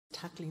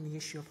tackling the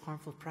issue of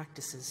harmful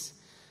practices,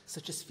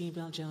 such as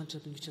female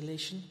genital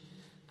mutilation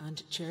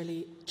and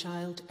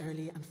child,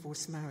 early and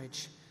forced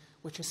marriage,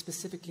 which are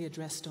specifically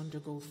addressed under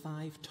Goal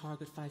 5,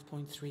 Target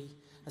 5.3,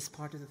 as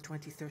part of the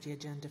 2030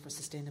 Agenda for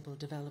Sustainable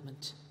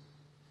Development.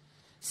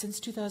 Since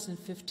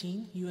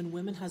 2015, UN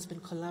Women has been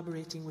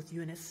collaborating with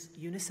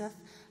UNICEF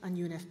and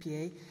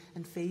UNFPA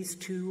in Phase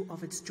 2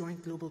 of its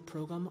joint global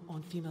programme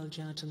on female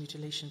genital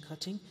mutilation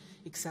cutting,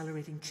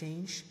 accelerating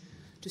change,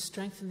 to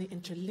strengthen the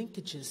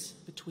interlinkages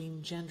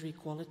between gender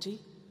equality,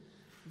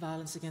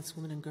 violence against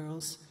women and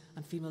girls,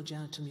 and female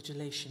genital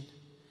mutilation,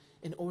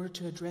 in order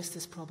to address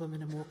this problem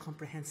in a more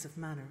comprehensive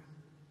manner.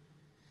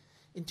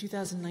 In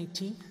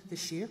 2019,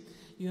 this year,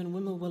 UN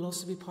Women will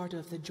also be part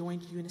of the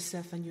joint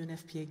UNICEF and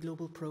UNFPA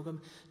global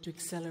programme to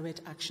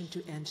accelerate action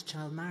to end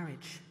child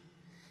marriage.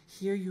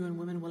 Here, UN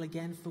Women will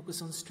again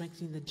focus on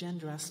strengthening the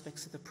gender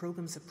aspects of the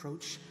programme's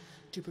approach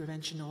to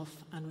prevention of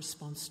and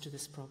response to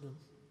this problem.